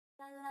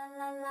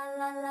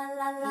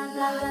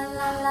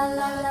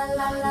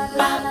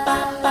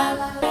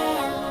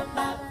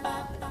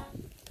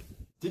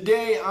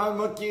Today on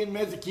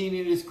Monkey&Mazikeen,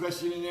 it is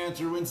question and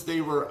answer Wednesday,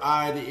 where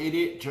I, the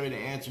idiot, try to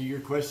answer your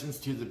questions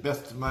to the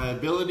best of my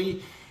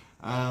ability.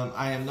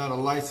 I am not a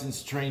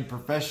licensed trained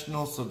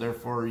professional, so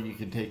therefore you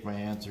can take my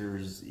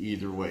answers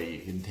either way.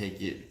 You can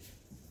take it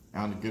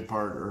on a good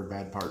part or a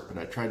bad part, but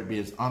I try to be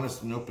as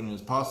honest and open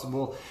as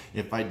possible.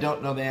 If I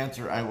don't know the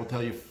answer, I will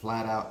tell you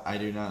flat out I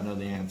do not know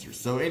the answer.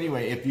 So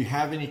anyway, if you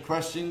have any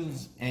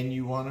questions and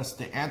you want us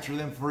to answer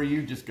them for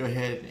you, just go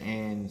ahead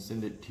and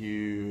send it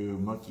to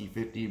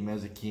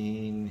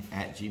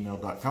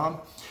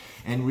monkey50mazikeen@gmail.com,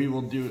 and we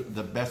will do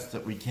the best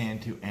that we can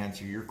to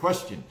answer your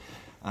question.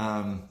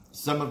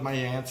 Some of my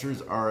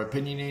answers are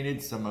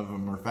opinionated, some of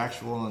them are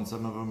factual, and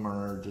some of them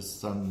are just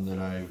some that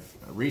I've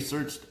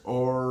researched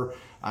or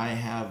I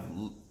have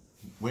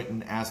went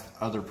and asked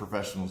other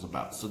professionals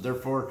about. So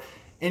therefore,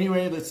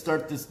 anyway, let's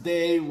start this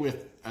day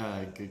with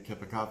a good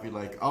cup of coffee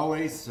like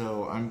always.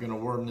 So I'm going to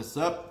warm this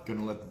up, going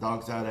to let the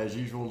dogs out as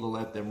usual to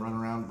let them run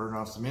around, burn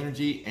off some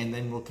energy, and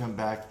then we'll come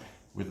back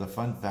with a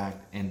fun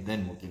fact, and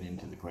then we'll get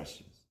into the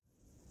questions.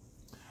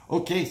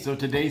 Okay, so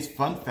today's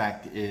fun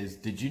fact is,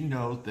 did you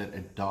know that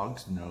a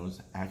dog's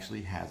nose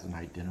actually has an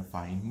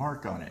identifying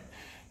mark on it?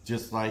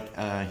 Just like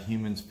a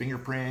human's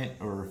fingerprint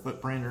or a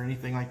footprint or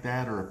anything like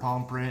that, or a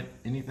palm print,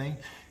 anything.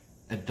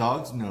 A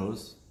dog's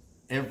nose,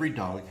 every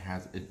dog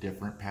has a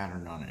different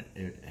pattern on it.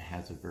 It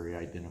has a very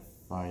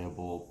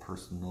identifiable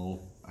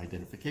personal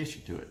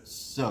identification to it.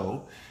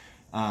 So,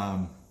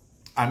 I'm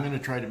going to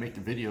try to make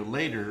a video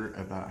later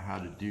about how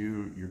to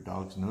do your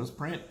dog's nose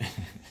print.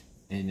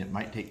 And it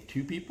might take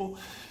two people.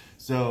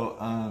 So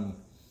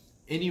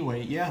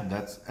anyway, yeah,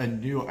 that's a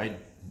new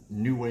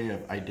way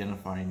of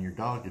identifying your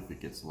dog if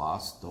it gets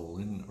lost,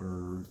 stolen,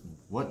 or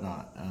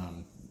whatnot.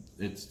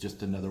 It's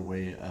just another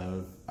way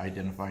of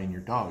identifying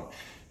your dog,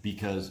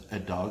 because a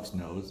dog's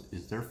nose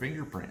is their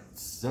fingerprint.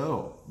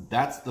 So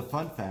that's the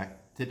fun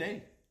fact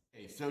today.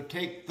 Okay, so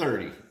take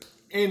 30.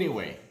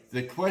 Anyway,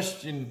 the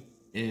question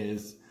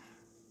is,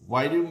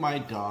 why do my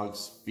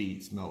dog's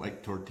feet smell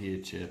like tortilla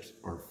chips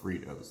or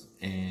Fritos?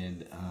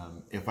 And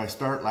if I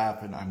start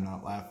laughing, I'm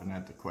not laughing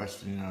at the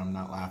question, and I'm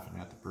not laughing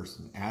at the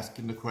person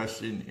asking the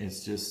question.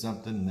 It's just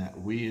something that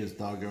we as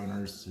dog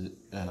owners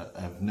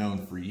have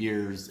known for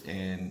years,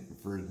 and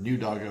for new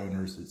dog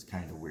owners, it's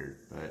kind of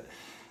weird. But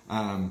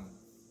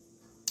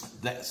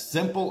that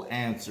simple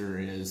answer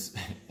is,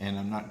 and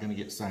I'm not going to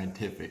get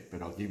scientific,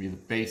 but I'll give you the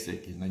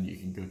basic, and then you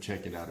can go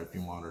check it out if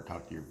you want, or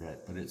talk to your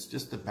vet. But it's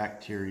just a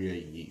bacteria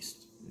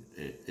yeast.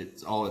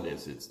 It's all it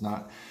is. It's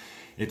not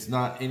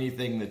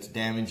anything that's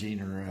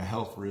damaging or a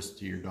health risk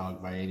to your dog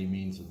by any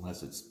means,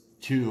 unless it's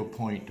to a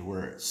point to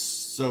where it's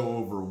so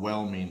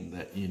overwhelming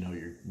that, you know,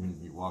 when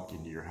you walk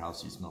into your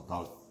house, you smell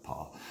dog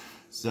paw.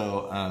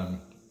 So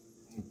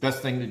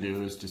best thing to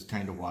do is just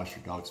kind of wash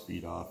your dog's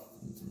feet off,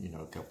 you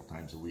know, a couple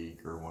times a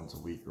week or once a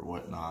week or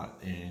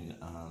whatnot. And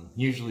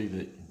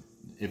usually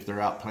if they're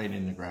out playing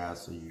in the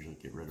grass, they usually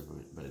get rid of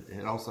it. But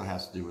it also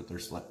has to do with their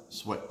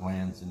sweat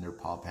glands and their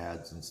paw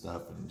pads and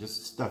stuff, and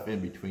just stuff in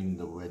between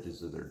the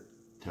wedges of their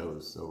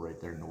toes, so right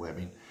there in the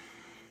webbing.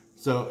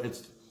 So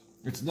it's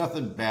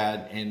nothing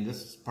bad, and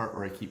this is the part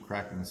where I keep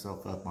cracking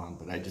myself up on,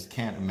 but I just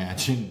can't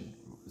imagine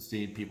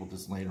seeing people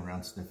just laying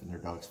around sniffing their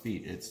dog's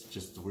feet. It's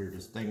just the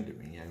weirdest thing to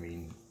me. I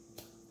mean,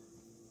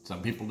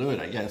 some people do it,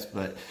 I guess,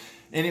 but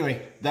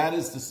anyway, that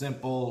is the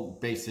simple,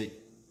 basic,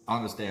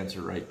 honest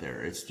answer right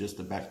there. It's just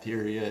a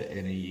bacteria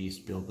and a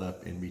yeast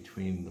buildup in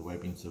between the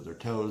webbings of their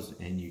toes,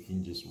 and you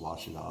can just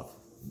wash it off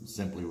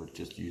simply with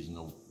just using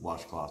a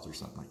washcloth or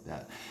something like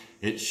that.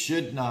 It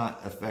should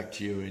not affect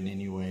you in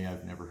any way.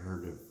 I've never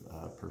heard of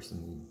a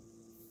person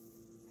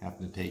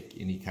having to take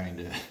any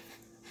kind of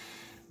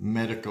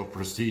medical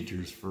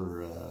procedures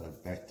for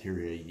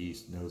bacteria,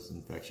 yeast, nose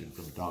infection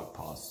from dog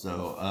paws.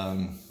 So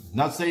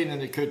not saying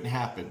that it couldn't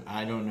happen.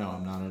 I don't know.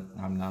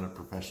 I'm not a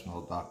professional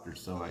doctor,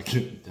 so I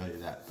couldn't tell you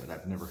that, but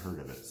I've never heard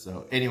of it.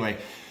 So anyway,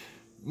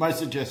 my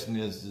suggestion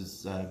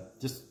is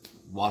just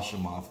wash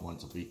them off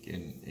once a week,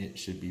 and it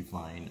should be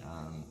fine.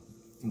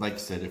 Like I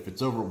said, if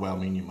it's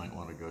overwhelming, you might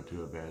want to go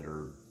to a vet,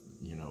 or,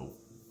 you know,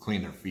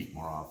 clean their feet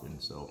more often.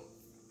 So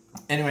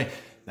anyway,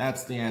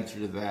 that's the answer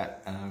to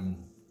that.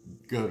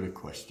 Go to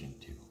question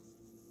 2.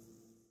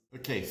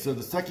 Okay, so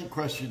the second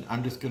question,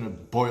 I'm just going to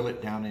boil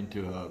it down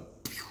into a...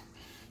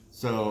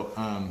 So,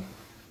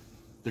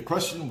 the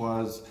question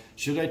was,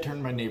 should I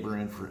turn my neighbor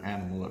in for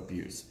animal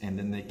abuse? And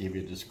then they gave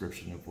you a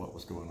description of what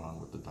was going on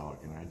with the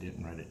dog, and I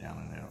didn't write it down,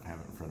 and I don't have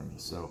it in front of me.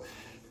 So,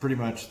 pretty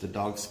much, the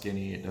dog's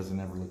skinny. It doesn't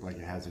ever look like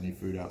it has any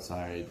food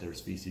outside.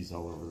 There's feces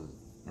all over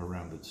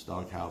around its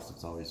dog house.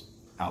 It's always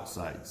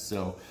outside.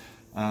 So,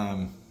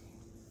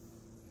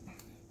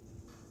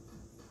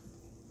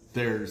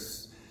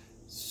 there's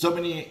so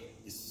many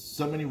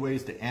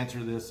ways to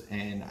answer this,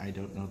 and I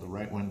don't know the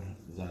right one.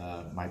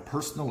 My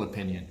personal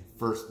opinion,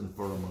 first and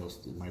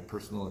foremost, my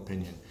personal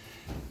opinion,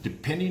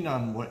 depending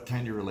on what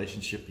kind of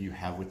relationship you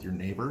have with your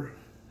neighbor,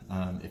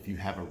 if you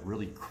have a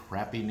really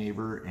crappy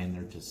neighbor and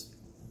they're just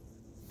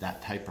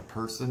that type of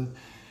person.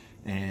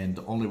 And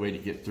the only way to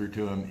get through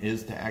to them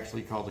is to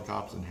actually call the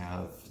cops and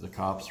have the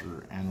cops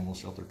or animal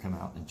shelter come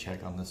out and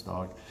check on this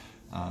dog.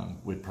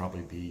 Would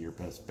probably be your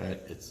best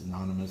bet. It's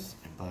anonymous,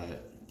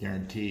 but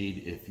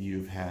guaranteed if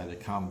you've had a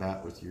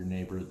combat with your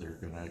neighbor, they're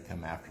gonna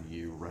come after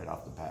you right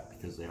off the bat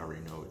because they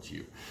already know it's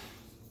you.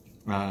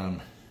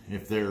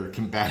 If they're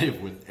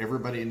combative with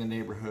everybody in the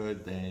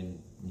neighborhood,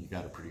 then you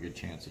got a pretty good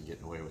chance of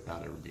getting away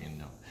without ever being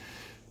known.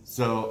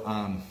 So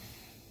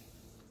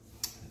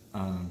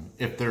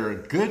if they're a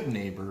good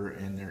neighbor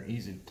and they're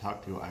easy to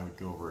talk to, I would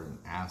go over and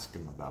ask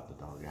them about the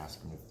dog,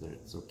 ask them if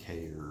it's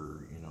okay,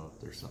 or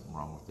if there's something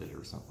wrong with it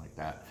or something like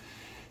that.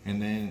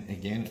 And then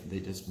again, they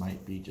just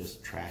might be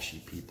just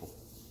trashy people,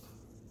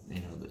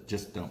 that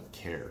just don't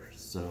care.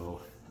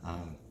 So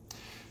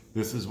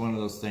this is one of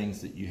those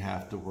things that you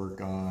have to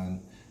work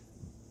on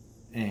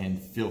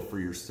and feel for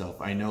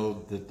yourself. I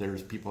know that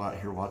there's people out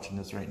here watching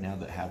this right now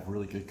that have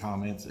really good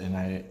comments, and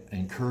I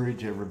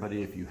encourage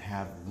everybody, if you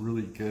have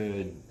really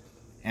good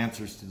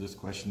answers to this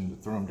question,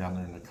 to throw them down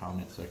there in the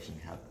comment section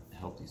to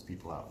help these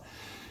people out,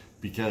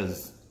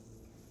 because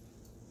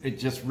it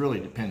just really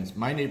depends.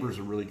 My neighbors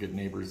are really good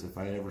neighbors. If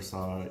I ever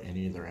saw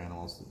any of their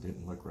animals that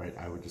didn't look right,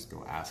 I would just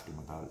go ask them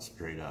about it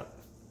straight up.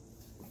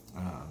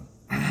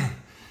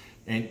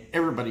 And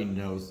everybody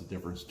knows the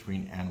difference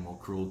between animal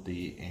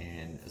cruelty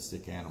and a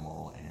sick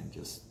animal, and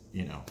just,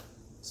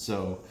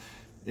 so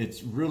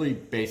it's really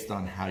based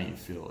on how you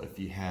feel. If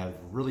you have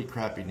really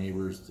crappy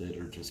neighbors that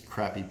are just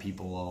crappy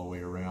people all the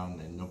way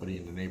around and nobody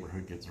in the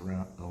neighborhood gets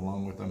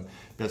along with them,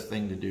 best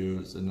thing to do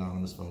is an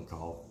anonymous phone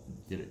call,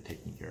 get it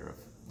taken care of.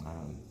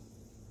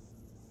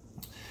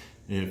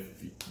 If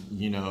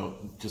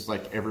just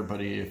like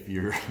everybody, if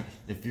you're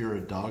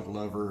a dog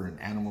lover, an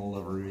animal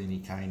lover of any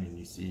kind, and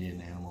you see an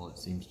animal that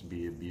seems to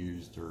be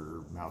abused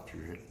or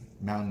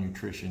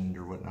malnutritioned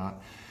or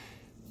whatnot,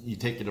 you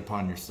take it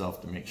upon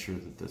yourself to make sure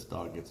that this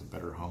dog gets a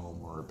better home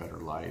or a better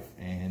life.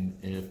 And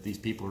if these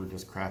people are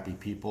just crappy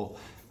people,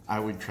 I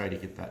would try to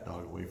get that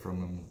dog away from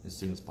them as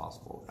soon as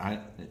possible.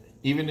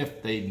 Even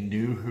if they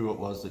knew who it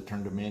was that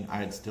turned them in,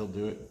 I'd still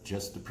do it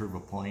just to prove a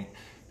point,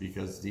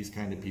 because these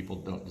kind of people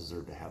don't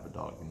deserve to have a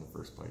dog in the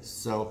first place.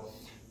 So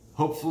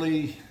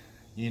hopefully,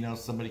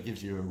 somebody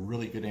gives you a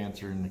really good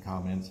answer in the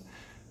comments.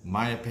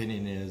 My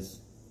opinion is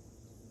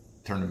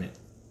turn them in.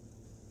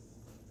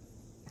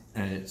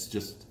 And it's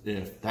just,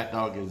 if that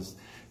dog is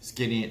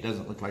skinny, it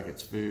doesn't look like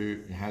it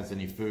has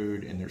any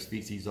food, and there's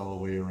feces all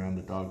the way around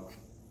the dog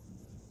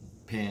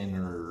pen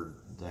or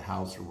the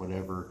house or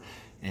whatever,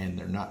 and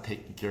they're not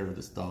taking care of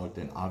this dog,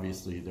 then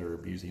obviously they're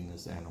abusing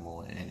this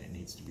animal, and it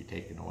needs to be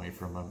taken away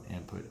from them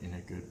and put in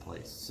a good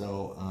place.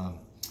 So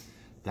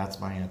that's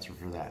my answer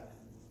for that.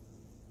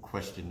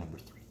 Question number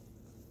 3.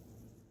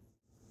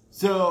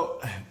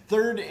 So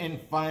third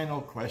and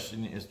final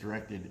question is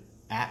directed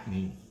at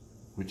me,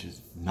 which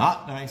is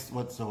not nice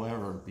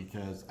whatsoever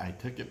because I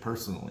took it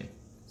personally.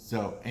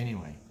 So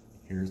anyway,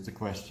 here's the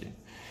question.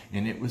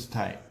 And it was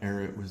typed,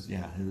 it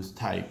was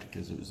typed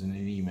because it was in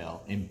an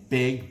email in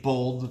big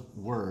bold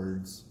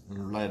words, or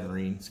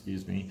lettering,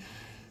 excuse me,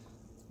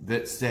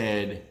 that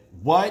said,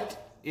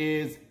 "What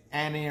is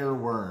an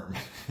earworm?"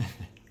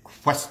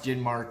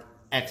 Question mark,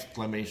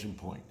 exclamation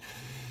point.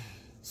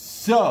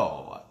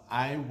 So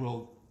I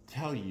will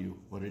tell you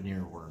what an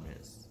earworm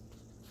is.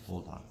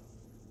 Hold on.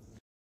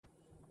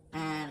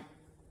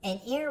 An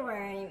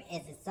earworm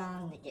is a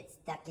song that gets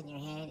stuck in your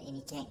head and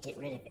you can't get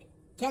rid of it.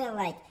 Kind of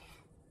like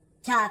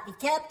coffee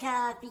cup,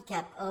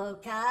 oh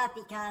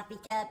coffee cup,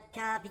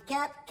 coffee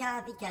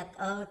cup,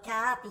 oh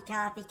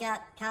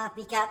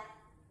coffee cup.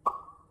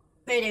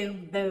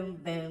 Boom, boom,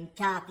 boom,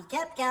 coffee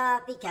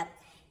cup.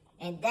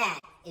 And that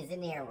is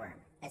an earworm,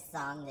 a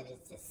song that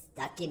is just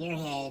stuck in your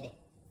head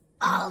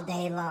all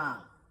day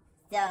long.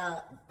 So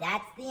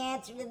that's the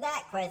answer to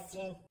that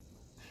question.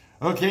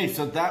 Okay,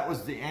 so that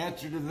was the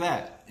answer to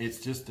that. It's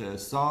just a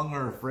song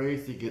or a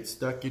phrase that gets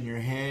stuck in your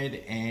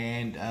head,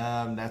 and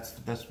that's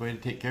the best way to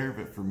take care of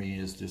it for me,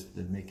 is just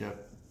to make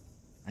up,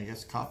 I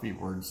guess, coffee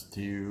words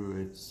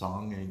to a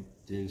song and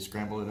to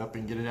scramble it up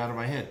and get it out of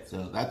my head.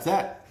 So that's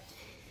that.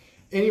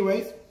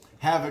 Anyways,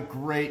 have a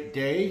great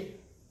day.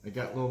 I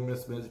got little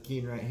Miss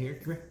Mazikeen right here.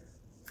 Come here.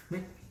 Come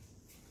here.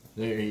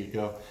 There you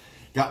go.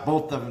 Got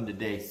both of them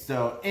today.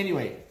 So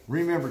anyway,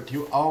 remember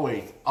to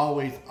always,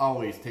 always,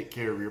 always take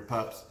care of your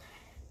pups.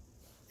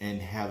 And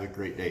have a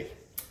great day.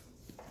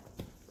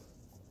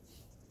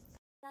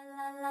 Ba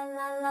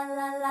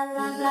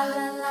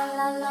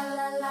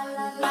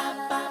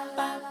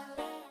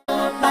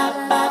ba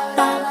ba